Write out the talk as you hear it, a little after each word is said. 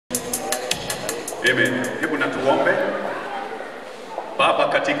Amen. Hebu na tuombe. Baba,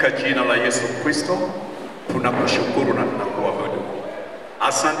 katika jina la Yesu Kristo, tunakushukuru na tunakuabudu.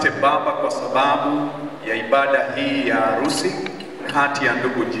 Asante Baba kwa sababu ya ibada hii ya harusi kati ya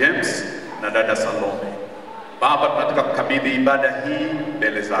ndugu James na dada Salome. Baba, tunataka kukabidhi ibada hii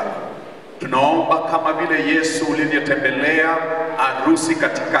mbele zako. Tunaomba kama vile Yesu ulivyotembelea harusi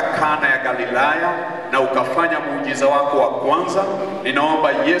katika Kana ya Galilaya na ukafanya muujiza wako wa kwanza, ninaomba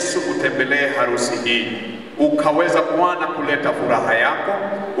Yesu utembelee harusi hii. Ukaweza Bwana kuleta furaha yako,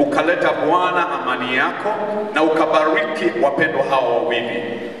 ukaleta Bwana amani yako, na ukabariki wapendwa hao wawili.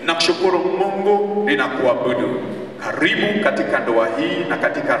 Nakushukuru Mungu, ninakuabudu. Karibu katika ndoa hii na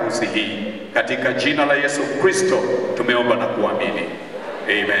katika harusi hii. Katika jina la Yesu Kristo tumeomba na kuamini.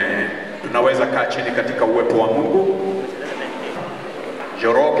 Amen. Tunaweza kaa chini katika uwepo wa Mungu.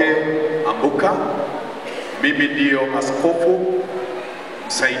 Joroge Ambuka, mimi ndio askofu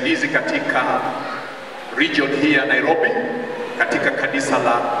msaidizi katika region hii ya Nairobi, katika kanisa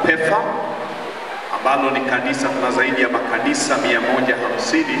la PEFA ambalo ni kanisa na zaidi ya makanisa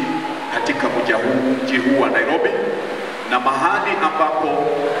 150 katika mji huu wa Nairobi, na mahali ambapo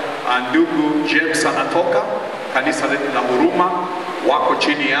ndugu James anatoka, kanisa letu la Huruma, wako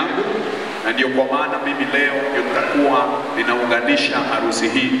chini yangu, na ndio kwa maana mimi leo ndio nitakuwa ninaunganisha harusi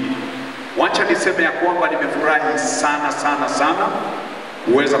hii. Wacha niseme ya kwamba nimefurahi sana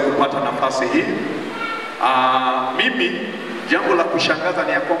kuweza kupata nafasi hii. Mimi jambo la kushangaza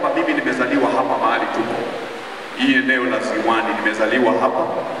ni ya kwamba mimi nimezaliwa hapa mahali tuko. Hii eneo la Ziwani nimezaliwa hapa.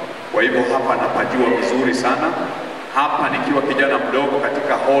 Kwa hivyo hapa napajua vizuri sana. Hapa nikiwa kijana mdogo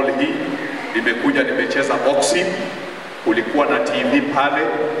katika hall hii, nimekuja nimecheza boxing. Kulikuwa na TV pale,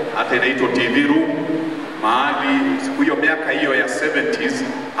 hata inaitwa TV room. Mahali siku hiyo miaka hiyo ya 70s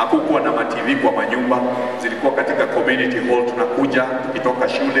hakukuwa na TV kwa manyumba, zilikuwa katika community hall. Tunakuja tukitoka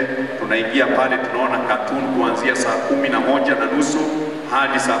shule, tunaingia pale, tunaona cartoon kuanzia saa 11:30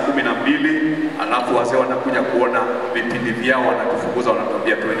 hadi saa 12, alafu wazee wanakuja kuona vipindi vyao, wanatufukuza,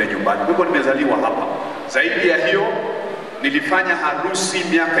 wanatuambia tuende nyumbani. Kwa hivyo nimezaliwa hapa. Zaidi ya hiyo, nilifanya harusi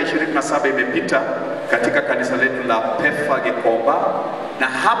miaka 27 imepita katika kanisa letu la PEFA Gikomba, na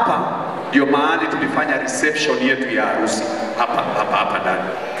hapa ndio mahali tulifanya reception yetu ya harusi hapa ndani.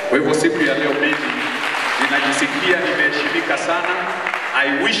 Kwa hivyo siku ya leo mimi ninajisikia nimeheshimika sana.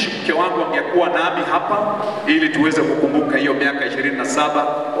 I wish mke wangu angekuwa nami hapa ili tuweze kukumbuka hiyo miaka 27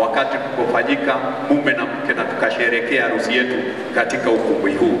 wakati tulipofanyika mume na mke na tukasherehekea harusi yetu katika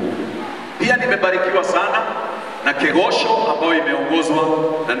ukumbi huu. Pia nimebarikiwa sana na kegosho ambayo imeongozwa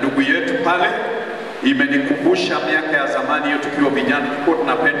na ndugu yetu pale. Imenikumbusha miaka ya zamani hiyo tukiwa vijana, tulikuwa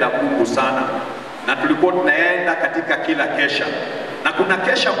tunapenda Mungu sana na tulikuwa tunaenda katika kila kesha. Na kuna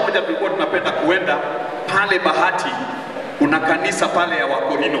kesha moja tulikuwa tunapenda kuenda pale Bahati. Kuna kanisa pale ya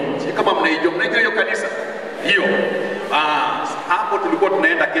Wakorino. Si kama mnaijua hiyo kanisa? Hiyo. Hapo tulikuwa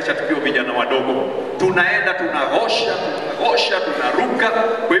tunaenda kesha tukiwa vijana wadogo. Tunaenda tunarosha, tunaruka.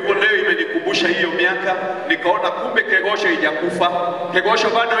 Kwa hivyo leo imenikumbusha hiyo miaka, nikaona kumbe kegosho haijakufa. Kegosho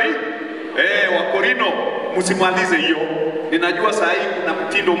bado hii. Wakorino, msimalize hiyo. Ninajua saa hii kuna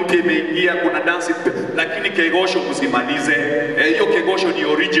mtindo mpya imeingia, kuna dance, lakini kegosho msimalize. Hiyo kegosho ni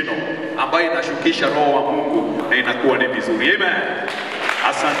original ambayo inashukisha roho wa Mungu na inakuwa ni vizuri. Amen.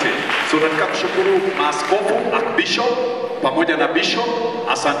 Asante. So nataka kushukuru maaskofu, archbishop pamoja na bishop.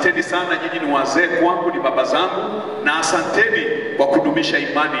 Asanteni sana, nyinyi ni wazee kwangu, ni baba zangu, na asanteni kwa kudumisha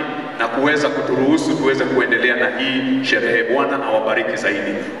imani na kuweza kuturuhusu tuweze kuendelea na hii sherehe. Bwana awabariki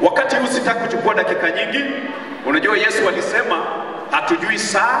zaidi. Wakati huu sitaki kuchukua dakika nyingi. Unajua Yesu alisema hatujui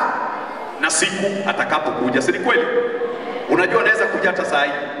saa na siku atakapokuja. Si kweli? Unajua anaweza kuja hata saa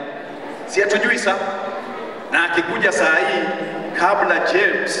hii. Si hatujui saa. Na akikuja saa hii, kabla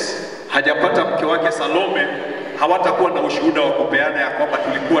James hajapata mke wake Salome, hawatakuwa na ushuhuda wa kupeana ya kwamba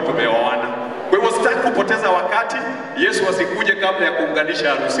tulikuwa tumeoana. Kwa hivyo sitaki kupoteza wakati, Yesu asikuje kabla ya kuunganisha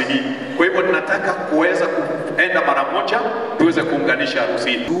harusi hii. Kwa hivyo ninataka kuweza kuenda mara moja tuweze kuunganisha harusi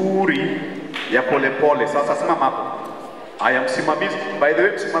hii. Nzuri ya polepole. Sasa simama hapo. Haya, msimamizi, by the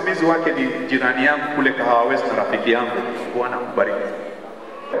way, msimamizi wake ni jirani yangu kule Kahawa West na rafiki yangu. Bwana kubariki.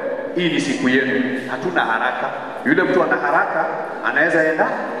 Hii ni siku yetu, hatuna haraka. Yule mtu ana haraka anaweza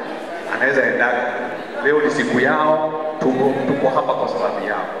enda. Leo ni siku yao, tuko hapa kwa sababu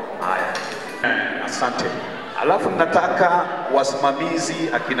yao. Haya, asante. Alafu nataka wasimamizi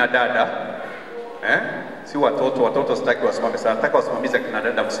akina dada, si watoto sitaki wasimame sana. Nataka wasimamizi akina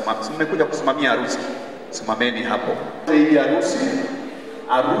dada msimame. Mmekuja kusimamia harusi, simameni hapo. Hii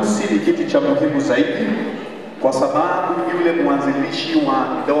harusi ni kitu cha muhimu zaidi, kwa sababu yule mwanzilishi wa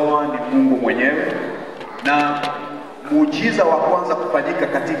ndoa ni Mungu mwenyewe, na muujiza wa kwanza kufanyika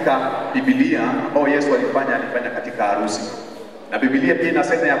katika Biblia ambao Yesu alifanya katika harusi. Na Biblia pia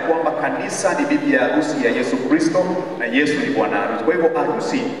inasema ya kwamba kanisa ni bibi ya harusi ya Yesu Kristo na Yesu ni bwana harusi. Kwa hivyo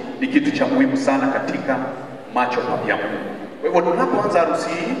harusi ni kitu cha muhimu sana katika macho ya Mungu. Kwa hivyo tunapoanza harusi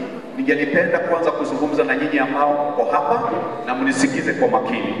hii, ningelipenda kwanza kuzungumza na nyinyi ambao mko hapa na mnisikize kwa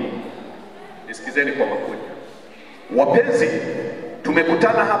makini. Nisikizeni kwa makini. Wapenzi,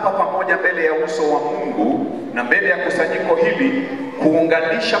 tumekutana hapa pamoja mbele ya uso wa Mungu na mbele ya kusanyiko hili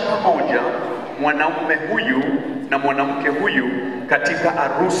kuunganisha pamoja mwanaume huyu na mwanamke huyu katika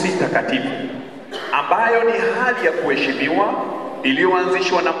harusi takatifu ambayo ni hali ya kuheshimiwa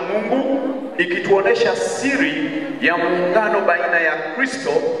iliyoanzishwa na Mungu, ikituonesha siri ya muungano baina ya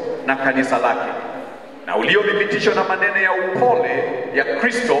Kristo na kanisa lake, na uliothibitishwa na maneno ya upole ya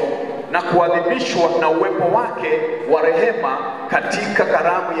Kristo na kuadhimishwa na uwepo wake wa rehema katika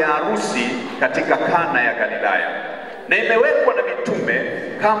karamu ya harusi katika Kana ya Galilaya, na imewekwa na mitume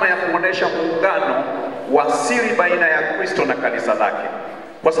kama ya kuonesha muungano wa siri baina ya Kristo na kanisa lake.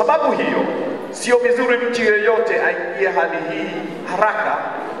 Kwa sababu hiyo, sio vizuri mtu yeyote aingie hali hii haraka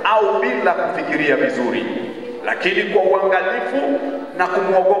au bila kufikiria vizuri, lakini kwa uangalifu na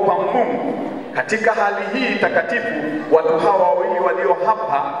kumwogopa Mungu. Katika hali hii takatifu, watu hawa wawili walio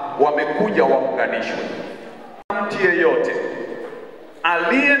hapa wamekuja waunganishwe. Mtu yeyote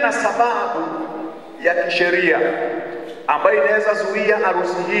aliye na sababu ya kisheria ambayo inaweza zuia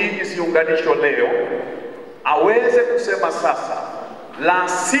harusi hii isiunganishwe leo, aweze kusema sasa, la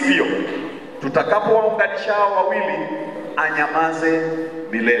sivyo tutakapowaunganisha hao wawili anyamaze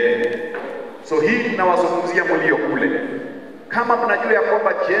milele. So hii inawazungumzia mlio kule. Kama mnajua ya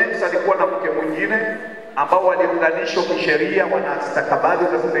kwamba James alikuwa na mke mwingine ambao waliunganishwa kisheria, wana stakabadhi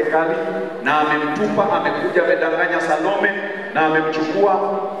za serikali, na amemtupa, amekuja amedanganya Salome na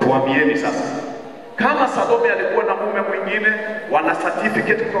amemchukua, tuambieni sasa. Kama Salome alikuwa na mume mwingine, wana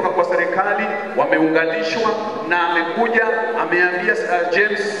certificate kutoka kwa serikali, wameunganishwa, na amekuja ameambia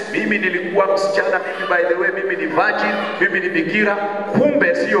James, mimi nilikuwa msichana, mimi by the way, mimi ni virgin, mimi ni bikira,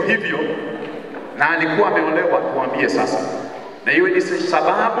 kumbe sio hivyo, na alikuwa ameolewa, tuambie sasa. Na hiyo ni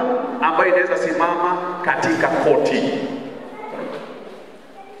sababu ambayo inaweza simama katika koti.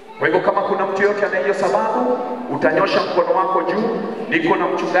 Kwa hivyo kama kuna mtu yote ana hiyo sababu, utanyosha mkono wako juu. Niko na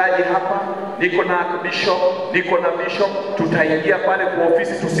mchungaji hapa, niko na bishop, tutaingia pale kwa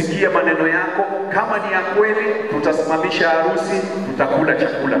ofisi tusikie maneno yako. Kama ni ya kweli, tutasimamisha harusi, tutakula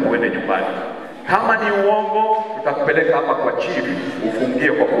chakula tuende nyumbani. Kama ni uongo, tutakupeleka hapa kwa chief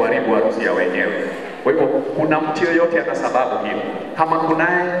ufungie kwa kuharibu harusi ya wenyewe. Kwa hivyo kuna mtu yoyote ana sababu hiyo? Kama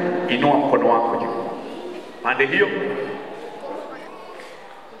kunaye, inua mkono wako juu. Pande hiyo,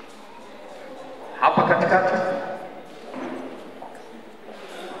 hapa katikati,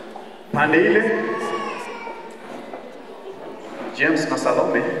 pande ile, James na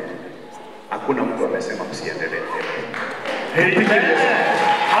Salome, hakuna mtu amesema msiendelee.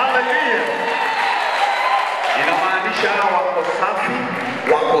 Hallelujah. Inamaanisha wako safi,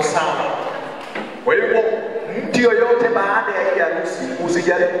 wako sawa. Kwa hivyo mtu yoyote baada ya hii harusi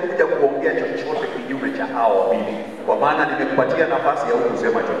usijaribu kuja kuongea chochote kinyume cha hao wawili, kwa maana nimekupatia nafasi ya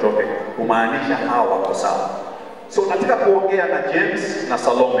kusema chochote, kumaanisha hao wako sawa. So nataka kuongea na James na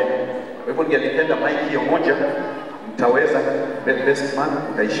Salome. Kwa hivyo ningelipenda mic hiyo moja, mtaweza best man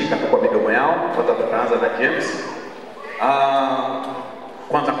utaishika kwa midomo yao. Kwanza tutaanza na James.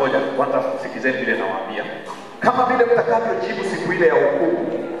 Kwanza sikizeni vile nawaambia. Kama vile mtakavyojibu siku ile ya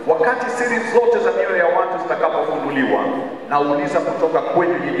hukumu, wakati siri zote za mioyo ya watu zitakapofunuliwa, nauliza kutoka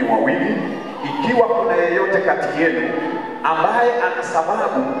kwenu nyinyi wawili, ikiwa kuna yeyote kati yenu ambaye ana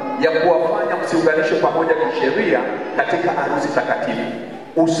sababu ya kuwafanya msiunganishwe pamoja kisheria katika harusi takatifu,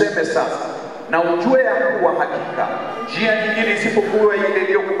 useme sasa, na ujue ya kuwa hakika njia nyingine isipokuwa ile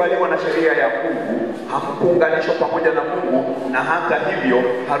iliyokubaliwa na sheria ya Mungu hamkuunganishwa pamoja na Mungu, na hata hivyo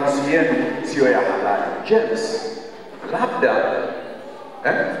harusi yenu sio ya halali. James,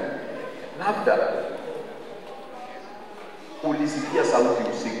 labda ulisikia sauti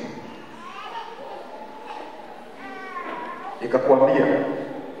usiku ikakwambia,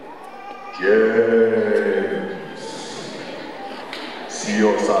 James,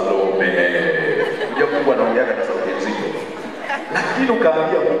 sio Salome. Ndio Mungu anaongea na sauti nzito, lakini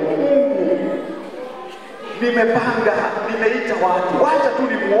ukaambia Mungu, nimeita watu, wacha tu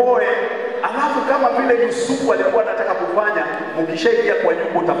nimuoe, alafu kama vile Yusufu alikuwa anataka kufanya, mkishaingia kwa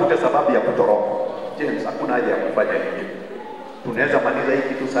nyumba utafute sababu ya kutoroka. James, hakuna haja ya kufanya hivi. Tunaweza maliza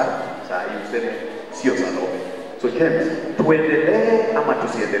hii kitu saa hii useme sio Salome. So James, tuendelee ama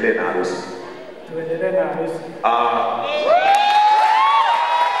tusiendelee na harusi? Tuendelee na harusi.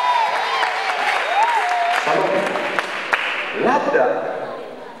 Salome, Labda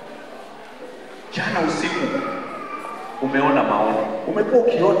jana usiku umeona maono, umekuwa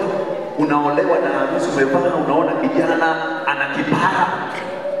ukiota unaolewa na harusi, umevaa, unaona kijana ana kipara,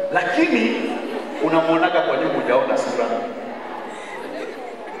 lakini unamuonaga kwa nyuma, hujaona sura.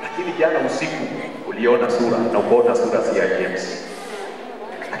 Lakini jana usiku uliona sura na ukaona sura si ya James.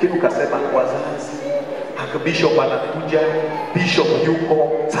 Lakini ukasema wazazi, bishop anakuja, bishop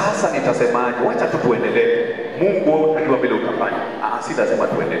yuko, sasa nitasemaje? Wacha tu tuendelee. Mungu wewe unajua vile utafanya. Si lazima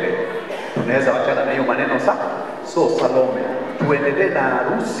tuendelee. Tunaweza wachana na hiyo maneno sasa. So Salome, tuendelee na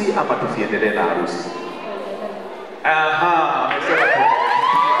harusi ama tusiendelee na harusi? Amesema tu.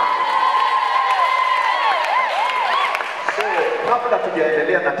 So kabla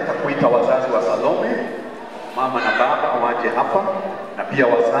tujaendelea, nataka kuita wazazi wa Salome, mama na baba waje hapa, na pia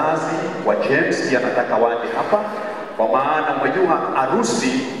wazazi wa James pia nataka waje hapa, kwa maana mwejua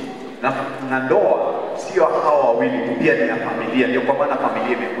harusi na ndoa sio hawa wawili, pia ni ya familia. Ndio kwa maana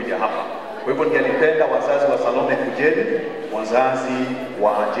familia imekuja hapa. Kwa hivyo ningelipenda wazazi wa Salome kujeni, wazazi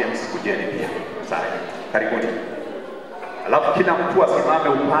wa James kujeni pia. Sawa, karibuni. Alafu kila mtu asimame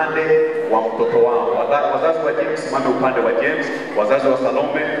upande wa mtoto wao. Wazazi wa James simame upande wa James, wazazi wa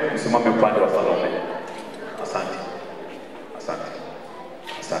Salome msimame upande wa Salome. Asante. Asante.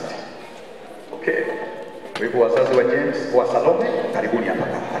 Asante. Okay. Kwa hivyo wazazi wa James, wa Salome, karibuni hapa.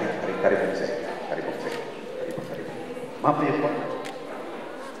 Karibu mzee. Karibu mzee. Karibu. Mama yepo.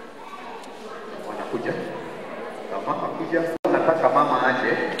 Wanakuja. Mama kuja. Nataka mama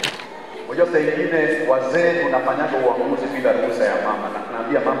aje. Unajua saa nyingine wazee tunafanyaga uamuzi bila ruhusa ya mama. Na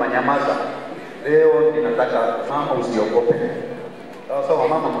tunaambia mama, nyamaza. Leo ninataka mama usiogope. Sawa,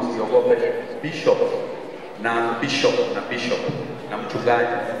 mama usiogope. Bishop na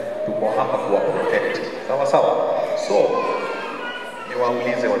mchungaji tuko hapa kuwa protect. Sawa. So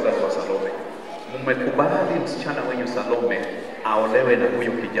niwaulize wazazi wa Salome, mmekubali msichana wenyu Salome aolewe na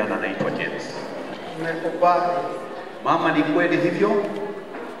huyu kijana anaitwa James? Mmekubali. Mama, ni kweli hivyo?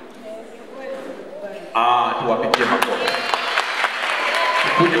 Tuwapigie makofi.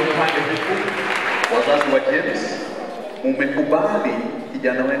 Tukuje upande huku, wazazi wa James, mmekubali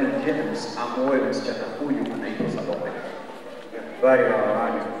kijana wenu James amuoe msichana huyu anaitwa Salome? Bari wa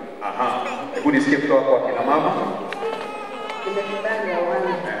wani. Hebu nisikie kutoka kwa kina mama. Nimekubali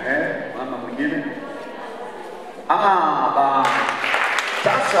awali. Mama mwingine.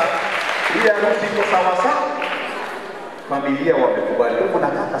 Sasa hii harusi iko sawa. Familia wamekubali. Kwa hivyo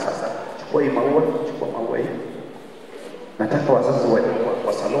nataka sasa chukua hii maua hii. Nataka wazazi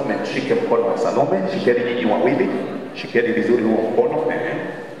wa Salome mshike mkono wa Salome, shikeni nyinyi wawili, shikeni vizuri huo mkono.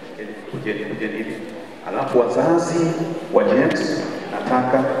 Kujeni hivi. Alafu wazazi wa James,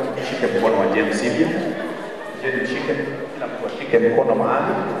 nataka mshike mkono wa James hivi. Kujeni mshike, kila mtu ashike mkono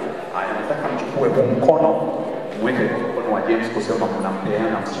mahali. Nataka mchukue huu mkono, mweke mkono wa James kusema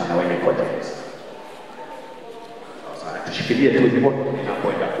mnampeana msichana wenu kwa James. Sasa tushikilie tu hivyo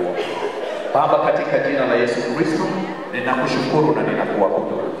ninapoenda kuomba. Baba, katika jina la Yesu Kristo, ninakushukuru na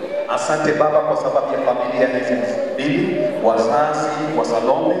ninakuabudu. Asante Baba kwa sababu ya familia hizi mbili, wazazi wa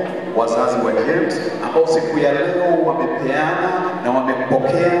Salome, wazazi wa James, ambao siku ya leo wamepeana na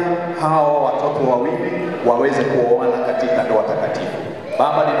wamepokea hao watoto wawili waweze kuoana katika ndoa takatifu.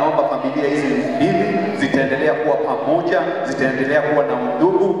 Baba, ninaomba familia hizi mbili zitaendelea kuwa pamoja, zitaendelea kuwa na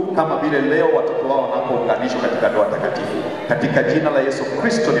undugu kama vile leo watoto wao wanapounganishwa katika ndoa takatifu. Katika jina la Yesu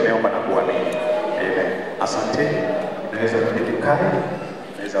Kristo nimeomba na kuamini. Amen. Asante. Naweza rudi mkae.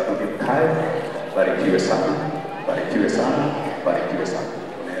 Barikiwe sana.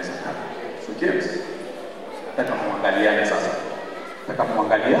 Unaweza kaa. So James, nataka muangaliane sasa.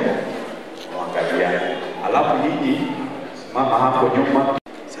 Muangaliane. Alafu nyinyi mama hapo nyuma.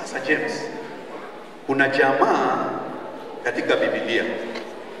 Sasa James, kuna jamaa katika Biblia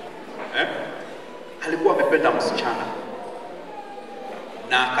alikuwa amependa msichana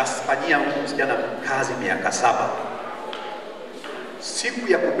na akafanyia msichana kazi miaka 7.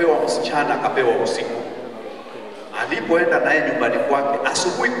 Siku ya kupewa msichana akapewa usiku. Alipoenda naye nyumbani kwake,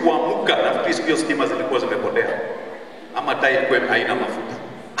 asubuhi kuamka, nafikiri siku hiyo stima zilikuwa zimepotea ama taa ilikuwa haina mafuta.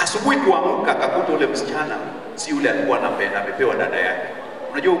 Asubuhi kuamka akakuta ule msichana si yule alikuwa anapenda, amepewa dada yake.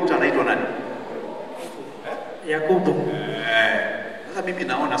 Unajua mtu anaitwa nani? Yakobo. Sasa mimi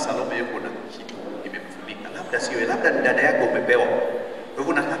naona Salome yuko na kitu kimemfunika. Labda ni dada yake umepewa. Kwa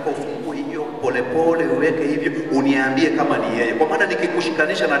hivyo nataka ufungue hiyo polepole, uweke hivyo, uniambie kama ni yeye. Kwa maana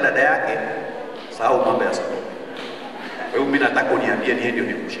nikikushikanisha na dada yake, sahau mambo ya Salome. Kwa hivyo mimi nataka uniambie ni yeye ndio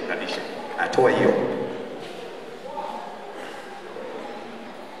nikushikanishe. Atoa hiyo.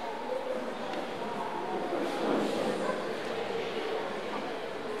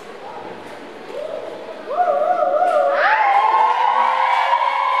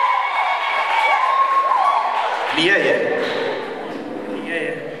 Ni yeye. Ni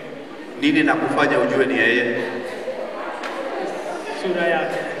yeye. Nini nakufanya ujue ni yeye? Sura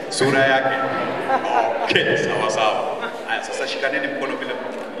yake. Sura yake. Okay, sawa sawa. Haya, sasa shikaneni mkono vile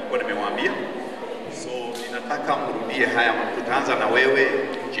nilikuwa nimewaambia. So ninataka mrudie haya. Tutaanza na wewe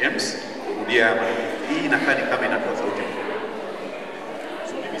James. Rudie haya. Hii inakaa ni kama inatoa sauti.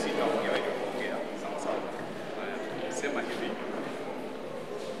 So mimi sitaongea wewe kuongea. Sawa sawa. Haya, sema hivi.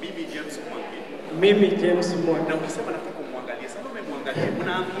 Mimi James Mwangi. Mimi James Mwangi. Na ukisema nataka kumwangalia, Salome muangalie.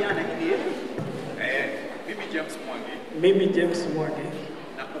 Mnaambiana hivi. Mimi James Mwangi. Mimi James Mwangi.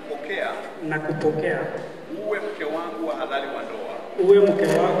 Nakupokea uwe mke wangu wa halali wa ndoa. Uwe mke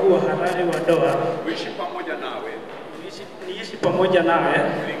wangu wa halali wa ndoa. Uishi pamoja nawe. Niishi pamoja nawe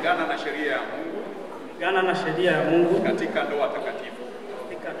kulingana na sheria ya Mungu. Kulingana na sheria ya Mungu katika ndoa takatifu.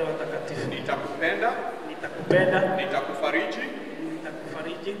 Katika ndoa takatifu. Nitakupenda. Nitakupenda. Nitakufariji.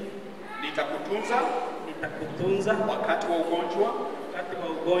 Nitakufariji. Nitakutunza. Nitakutunza wakati wa ugonjwa. Wakati wa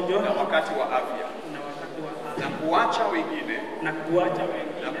ugonjwa. Na wakati wa afya. Na wakati wa afya. Na kuacha wengine. Na kuacha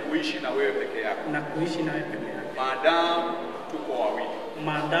wengine. Na kuishi na wewe peke yako. Na kuishi na wewe peke yako. Maadamu tuko wawili.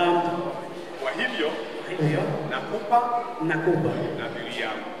 Maadamu. Kwa hivyo. Nakupa. Nadhiri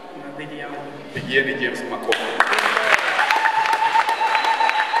yangu. Nadhiri yangu. Pigieni James makofi.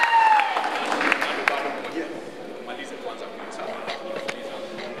 Malize kwanza kwanza.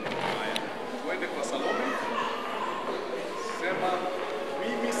 Haya. Tuende kwa Salome. Sema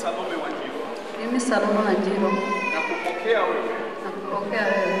mimi Salome Wanjiro. Mimi Salome Wanjiro. Nakupokea wewe. Nakupokea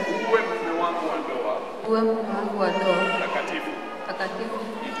wewe. Uwe mume wangu wa ndoa. Uwe mume wangu wa ndoa. Takatifu. Takatifu.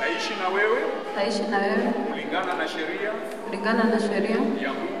 Nitaishi na wewe. Nitaishi na wewe. Kulingana na sheria. Kulingana na sheria.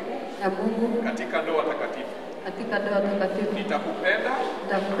 Ya Mungu. Ya Mungu. Katika ndoa takatifu. Katika ndoa takatifu. Nitakupenda.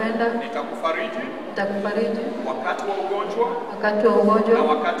 Nitakupenda. Nitakufariji. Nitakufariji. Wakati wa ugonjwa. Wakati wa ugonjwa. Na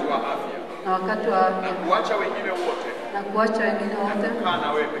wakati wa afya. Na wakati wa afya. Na kuacha wengine wote. Na kuacha wengine wote. Na kukaa na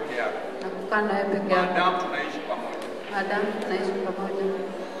wewe peke yako. Na kukaa na wewe peke yako. Maadamu tunaishi pamoja. Maadamu tunaishi pamoja.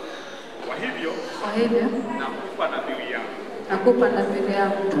 Kwa hivyo. Nakupa nadhiri yangu. Nakupa nadhiri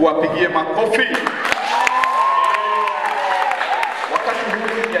yangu. Tuwapigie makofi. Wakati huu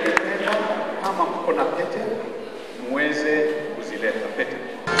ningelipenda kama mko na pete muweze kuzileta pete.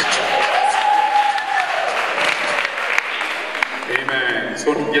 Amen.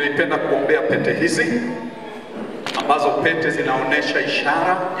 So ningelipenda kuombea pete hizi ambazo pete zinaonesha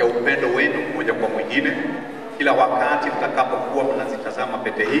ishara ya upendo wenu mmoja kwa mwingine. Kila wakati mtakapokuwa mnazitazama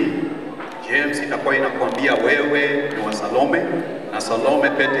pete hii, James itakuwa inakwambia wewe ni wa Salome, na Salome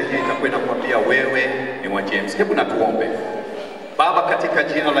pete hii itakuwa inakwambia wewe ni wa James. Hebu na tuombe. Baba, katika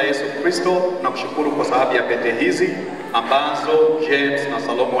jina la Yesu Kristo, nakushukuru kwa sababu ya pete hizi ambazo James na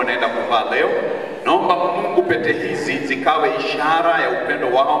Salome wanaenda kuvaa leo. Naomba Mungu pete hizi zikawe ishara ya upendo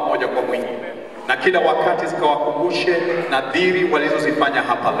wao moja kwa mwingine, na kila wakati zikawakumbushe nadhiri walizozifanya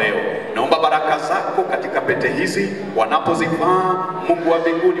hapa leo. Naomba baraka zako katika pete hizi wanapozivaa. Mungu wa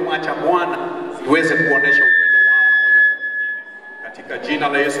mbinguni, mwacha Bwana iweze kuonesha upendo wao moja kwa mwingine. Katika jina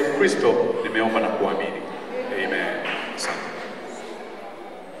la Yesu Kristo nimeomba na kuamini. Amen. Asante.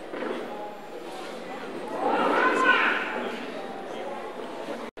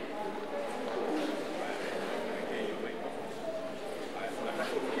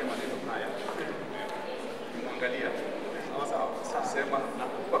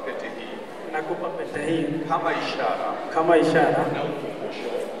 Nakupa pete hii kama ishara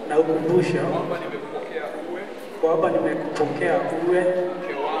na ukumbusho kwamba nimekupokea uwe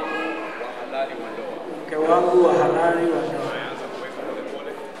mke wangu wa halali wa ndoa.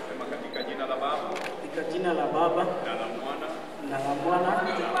 Katika jina la Baba na la Mwana na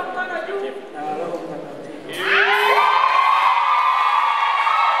la Roho Mtakatifu.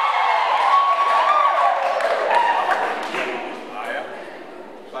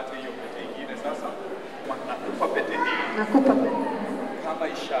 Nakupa pete kama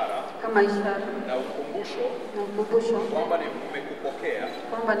ishara na ukumbusho kwamba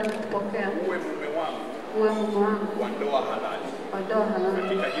nimekupokea uwe mume wangu wa ndoa halali.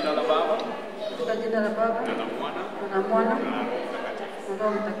 Katika jina la Baba na la Mwana na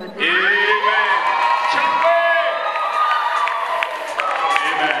Roho Mtakatifu.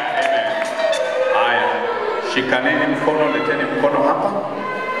 Haya, shikaneni mkono, leteni mkono hapa.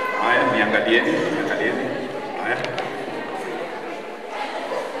 Haya, niangalieni. Haya.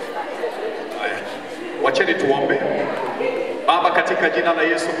 Wacheni tuombe. Baba, katika jina la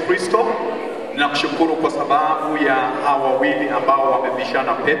Yesu Kristo, ninakushukuru kwa sababu ya hawa wawili ambao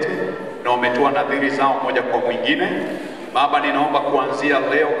wamevishana pete na wametoa nadhiri zao moja kwa mwingine. Baba, ninaomba kuanzia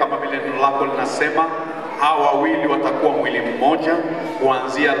leo, kama vile neno lako linasema, hawa wawili watakuwa mwili mmoja.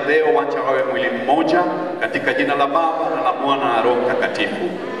 Kuanzia leo wacha wawe mwili mmoja katika jina la Baba na la Mwana na Roho Mtakatifu.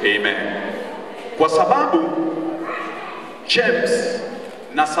 Amen. Kwa sababu James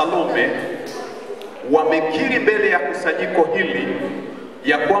na Salome wamekiri mbele ya kusanyiko hili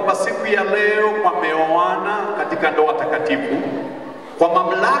ya kwamba siku ya leo wameoana katika ndoa takatifu, kwa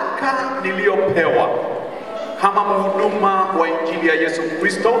mamlaka niliyopewa kama mhuduma wa Injili ya Yesu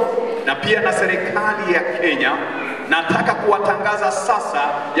Kristo na pia na serikali ya Kenya, nataka kuwatangaza sasa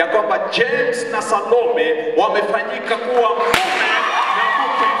ya kwamba James na Salome wamefanyika kuwa mume na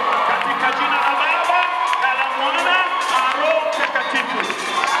mke katika jina la Baba na la Mwana na Roho Mtakatifu.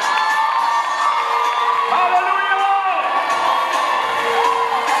 Haleluya!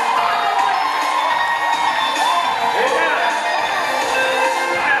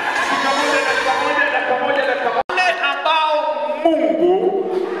 Mungu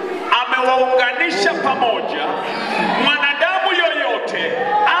amewaunganisha pamoja, mwanadamu yoyote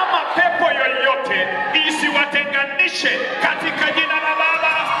ama pepo yoyote isiwatenganishe katika jina la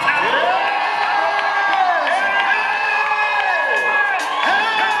Baba na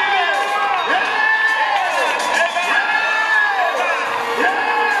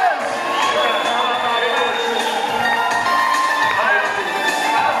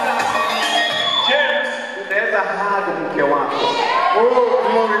James, unaweza hadi mke wako. Oh,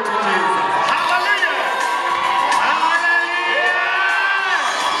 glory to Jesus. Hallelujah! Hallelujah!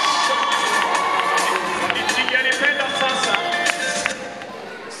 Ningelipenda sasa,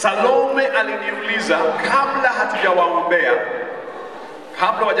 Salome aliniuliza kabla hatujawaombea,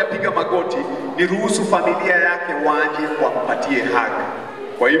 kabla wajapiga magoti, niruhusu familia yake waje wampatie hug.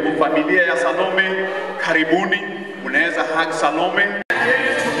 Kwa hivyo familia ya Salome, karibuni, unaweza hug Salome.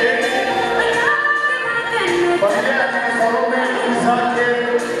 Familia ya Salome zake.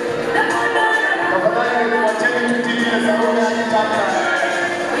 Tafadhali wacheni tutilie Salome akitaka.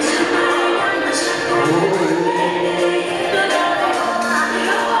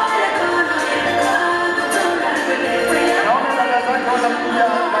 Naona dada zake wanakuja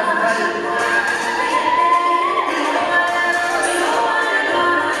mbalimbali.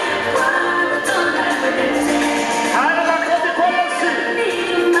 Haya, makofi kwa Yesu.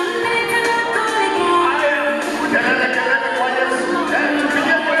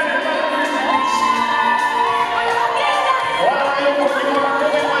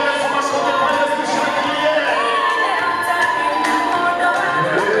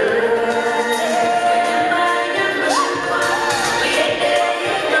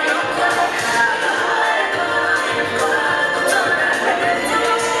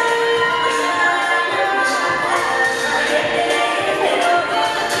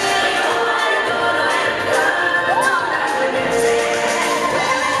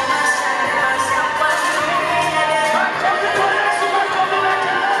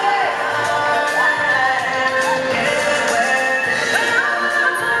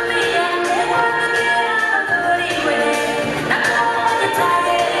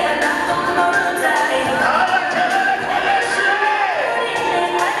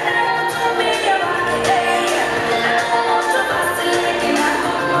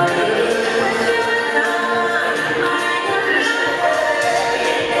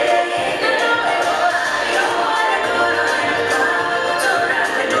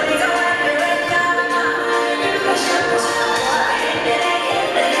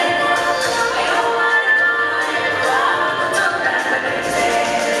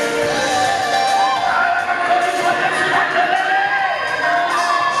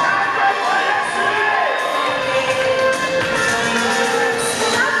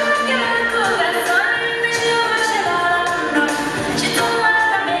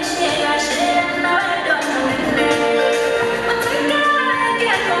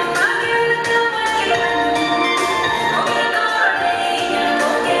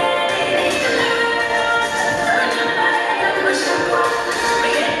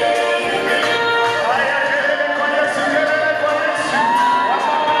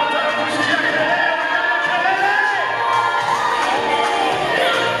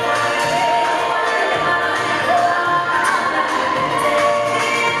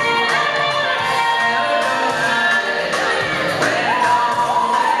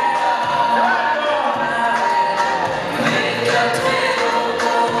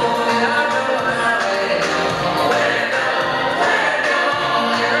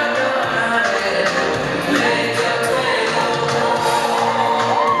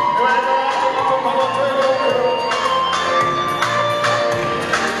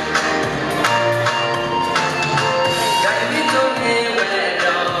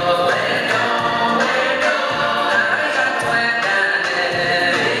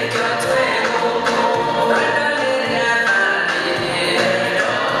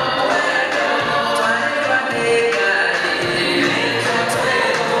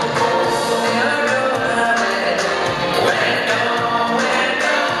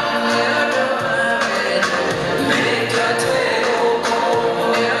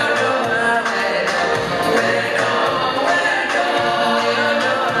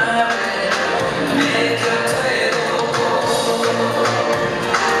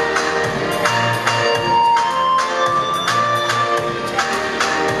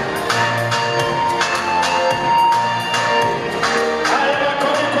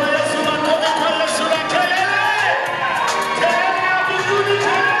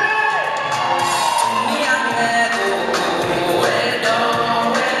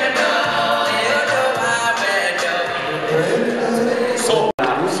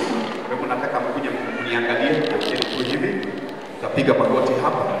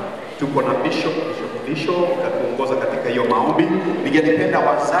 tuko na bishop atatuongoza katika hiyo maombi. Ningelipenda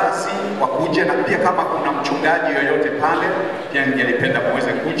wazazi wakuje, na pia kama kuna mchungaji yoyote pale, pia ningelipenda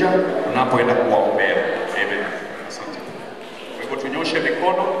muweze kuja tunapoenda kuwaombea. Amen. Asante. Kwa hivyo tunyoshe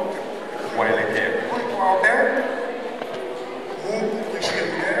mikono waelekee. Tuwaombee. Mungu tushike.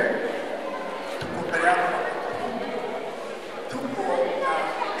 Tuko tayari. Tuko na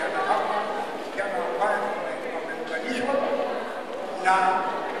kijana hapa, kijana ambaye ameunganishwa na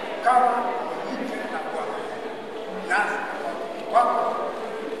kama mke na Bwana. Nasi wako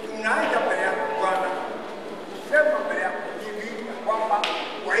tunaenda mbele yako Bwana, sema mbele yako hivi kwamba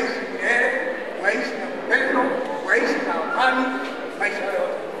waishi milele, waishi na upendo, waishi na amani maisha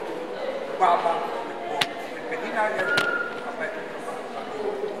yote. Baba,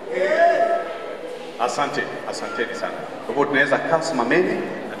 Asanteni sana. Kwa hivyo tunaweza kaa simameni,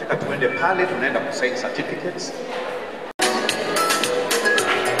 nataka tuende pale, tunaenda kusign certificates.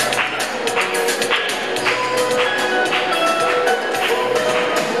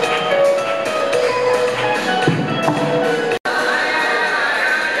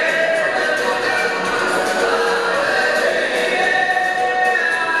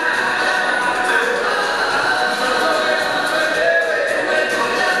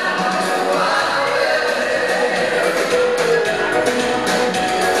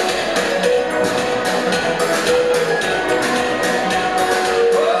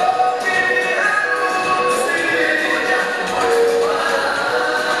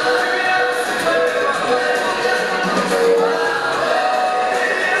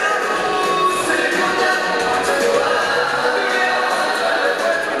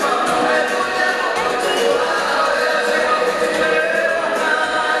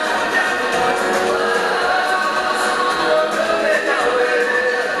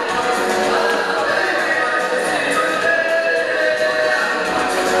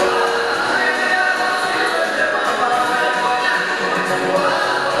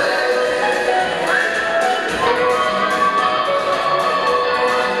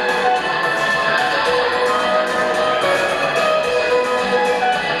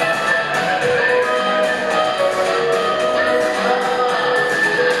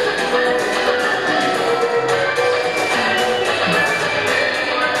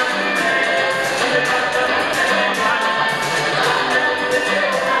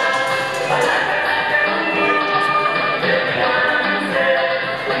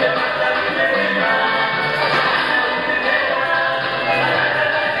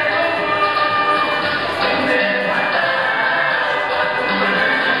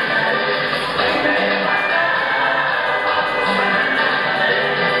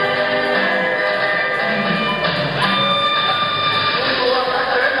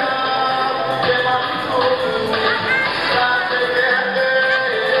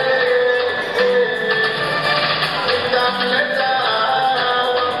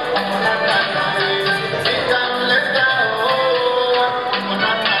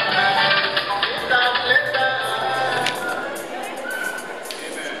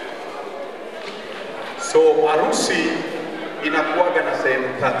 So harusi inakuwaga na sehemu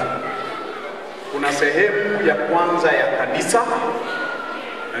tatu. Kuna sehemu ya kwanza ya kanisa,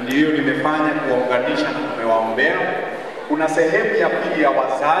 na ndiyo nimefanya kuwaunganisha na kumewaombea. Kuna sehemu ya pili ya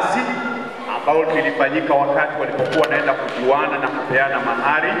wazazi ambao ilifanyika wakati walipokuwa naenda kujuana na kupeana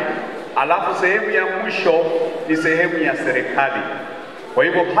mahari. Alafu sehemu ya mwisho ni sehemu ya serikali. Kwa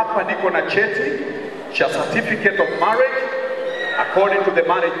hivyo hapa niko na cheti cha certificate of marriage according to the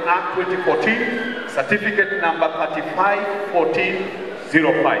Marriage Act 2014, certificate number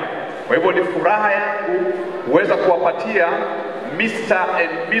 351405. Kwa hivyo ni furaha yangu kuweza kuwapatia Mr. and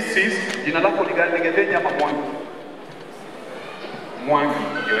Mrs. Jina lako ni gani? Gedenya ama Mwangi? Mwangi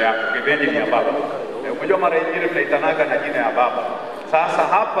ndio yako. Gedenya ni ya baba. Unajua mara nyingine tunaitanaga na jina ya baba. Sasa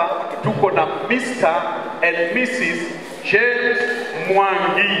hapa tuko na Mr. and Mrs. James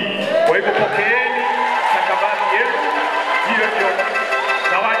Mwangi. Kwa hivyo pokeeni stakabadhi yenu. Hiyo ndio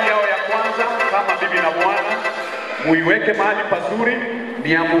zawadi yao ya kwanza kama bibi na bwana. Muiweke mahali pazuri,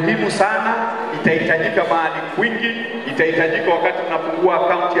 ni ya muhimu sana. Itahitajika mahali kwingi, itahitajika wakati mnafungua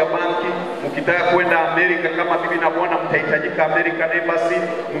akaunti ya banki. Mkitaka kwenda Amerika kama bibi na bwana, mtahitajika American Embassy.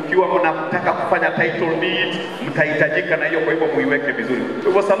 Mkiwa mnataka kufanya title deed, mtahitajika na hiyo. Kwa hivyo muiweke vizuri. Kwa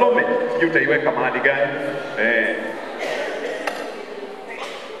hivyo Salome, sijui utaiweka mahali gani?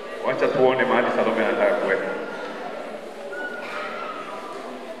 Wacha tuone mahali Salome anataka kuweka.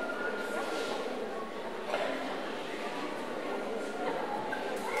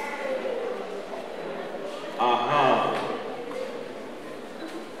 Aha.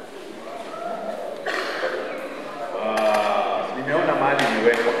 Nimeona mahali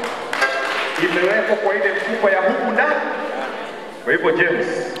niweka. zimewekwa kwa ile mfuko ya huku ndani. Kwa hivyo James,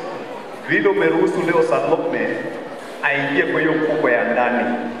 vile umeruhusu leo Salome aingie kwa hiyo mfuko ya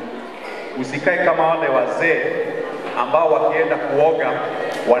ndani, usikae kama wale wazee ambao wakienda kuoga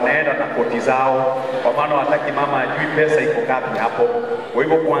wanaenda na koti zao, kwa maana hataki mama ajui pesa iko ngapi hapo. Kwa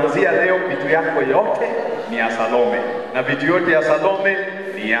hivyo kuanzia leo vitu yako yote ni ya Salome na vitu yote ya Salome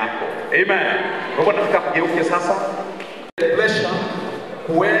ni yako. Amen. Kwa hivyo nataka kugeuke sasa pleasure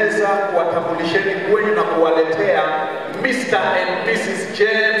kuweza kuwatambulisheni kwenu na kuwaletea Mr. and Mrs.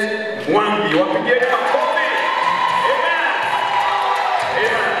 James Mwangi. Wapigeni makofi. Amen.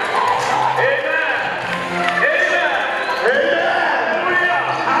 Amen.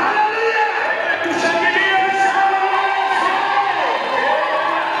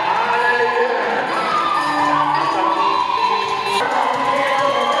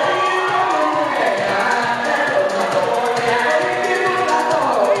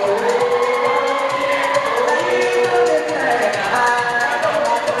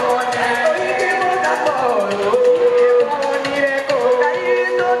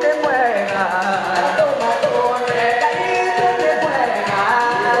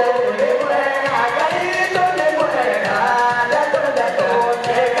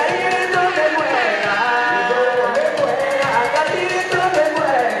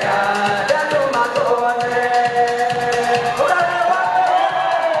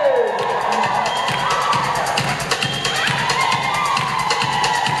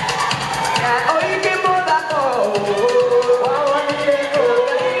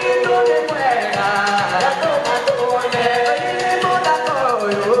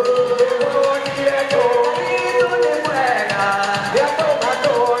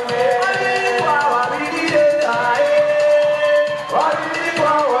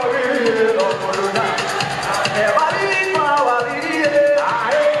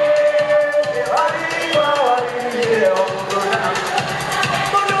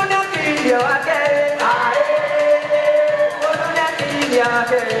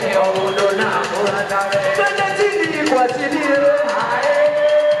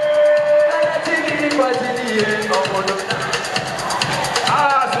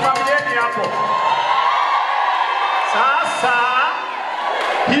 Simamieni hapo. Sasa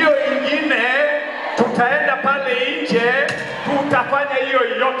hiyo ingine tutaenda pale nje, tutafanya hiyo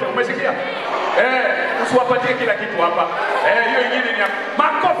yote. Umesikia? Usiwapatie kila kitu hapa. Hiyo ingine ni